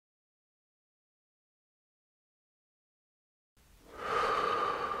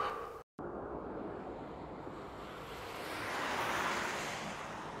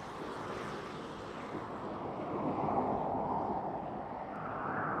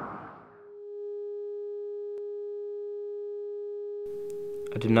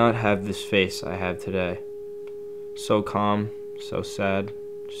I did not have this face I have today, so calm, so sad,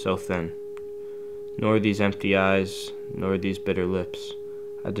 so thin, nor these empty eyes, nor these bitter lips.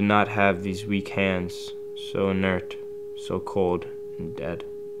 I did not have these weak hands, so inert, so cold and dead.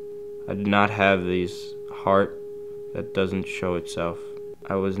 I did not have this heart that doesn't show itself.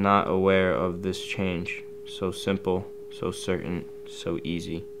 I was not aware of this change, so simple, so certain, so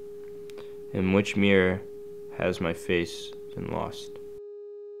easy. In which mirror has my face been lost?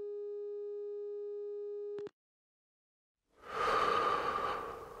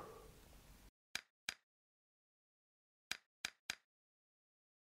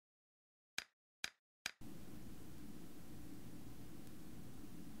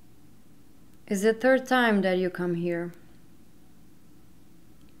 It's the third time that you come here.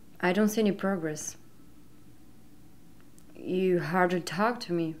 I don't see any progress. You hardly talk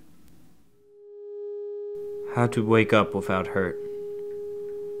to me. How to wake up without hurt,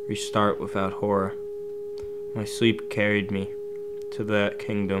 restart without horror. My sleep carried me to that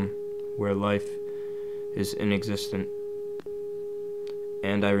kingdom where life is inexistent,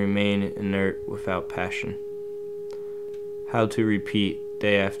 and I remain inert without passion. How to repeat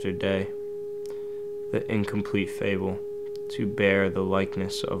day after day the incomplete fable, to bear the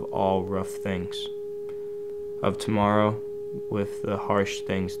likeness of all rough things, of tomorrow with the harsh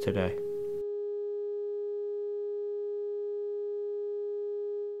things today.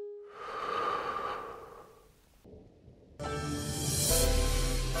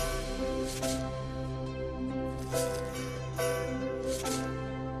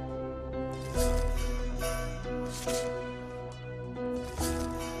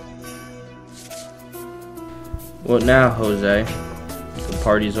 What now, Jose? The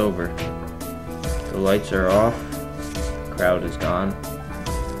party's over. The lights are off. The crowd is gone.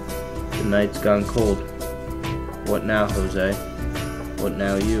 The night's gone cold. What now, Jose? What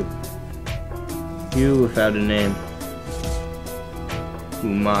now, you? You without a name, who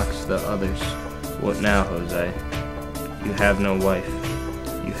mocks the others. What now, Jose? You have no wife.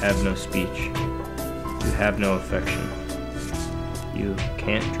 You have no speech. You have no affection. You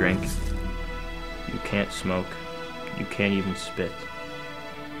can't drink. You can't smoke. You can't even spit.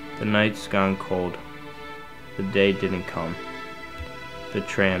 The night's gone cold. The day didn't come. The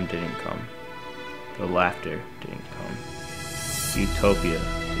tram didn't come. The laughter didn't come. Utopia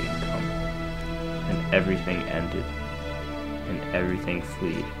didn't come. And everything ended. And everything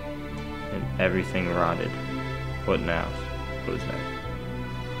fleed. And everything rotted. What now, Jose?